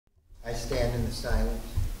I stand in the silence.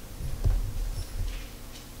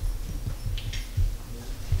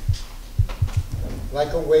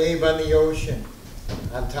 Like a wave on the ocean,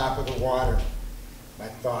 on top of the water, my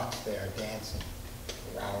thoughts, they are dancing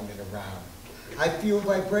around and around. I feel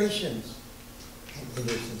vibrations and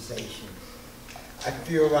inner sensations. I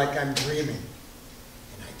feel like I'm dreaming,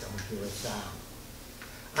 and I don't hear a sound.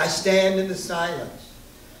 I stand in the silence.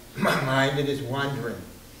 My mind, it is wandering.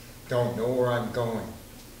 Don't know where I'm going,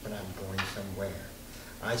 but I'm going somewhere.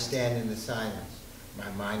 I stand in the silence. My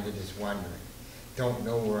mind, it is wandering. Don't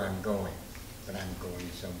know where I'm going, but I'm going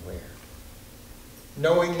somewhere.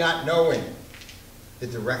 Knowing, not knowing, the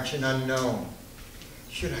direction unknown.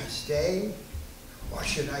 Should I stay, or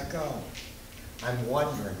should I go? I'm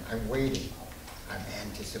wondering, I'm waiting, I'm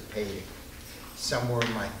anticipating. Somewhere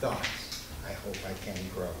in my thoughts, I hope I can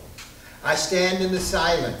grow. I stand in the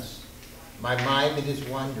silence. My mind, it is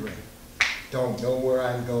wandering. Don't know where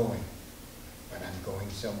I'm going, but I'm going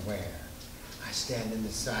somewhere. I stand in the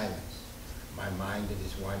silence. My mind, it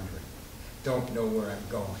is wandering. Don't know where I'm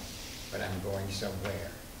going, but I'm going somewhere.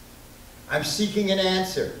 I'm seeking an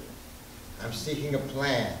answer. I'm seeking a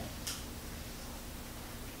plan.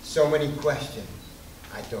 So many questions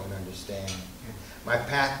I don't understand. My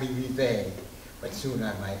path may be vague, but soon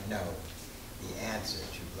I might know the answer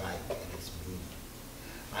to life and its meaning.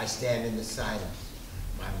 I stand in the silence.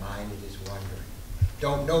 My mind, it is wondering.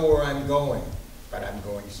 Don't know where I'm going, but I'm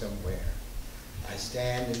going somewhere. I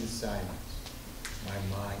stand in the silence. My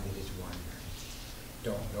mind, it is wondering.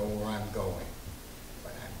 Don't know where I'm going,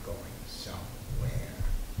 but I'm going somewhere.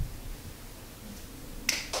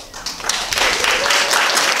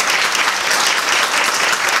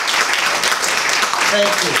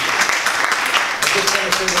 Thank you. I just want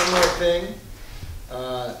to say one more thing.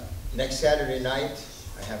 Next Saturday night,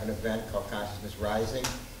 I have an event called Consciousness Rising.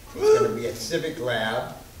 It's going to be at Civic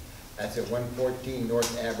Lab. That's at 114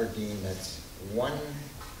 North Aberdeen. That's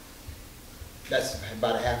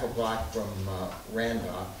about a half a block from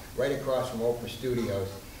Randolph, right across from Oprah Studios.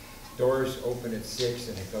 Doors open at 6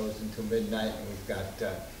 and it goes until midnight. And we've got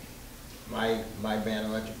my band,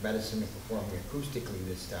 Electric Medicine, performing acoustically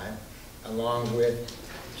this time, along with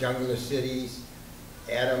Jungle of Cities,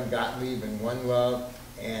 Adam Gottlieb and One Love,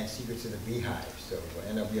 and Secrets of the Beehive. So,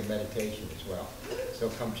 and there'll be a meditation as well. So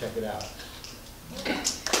come check it out.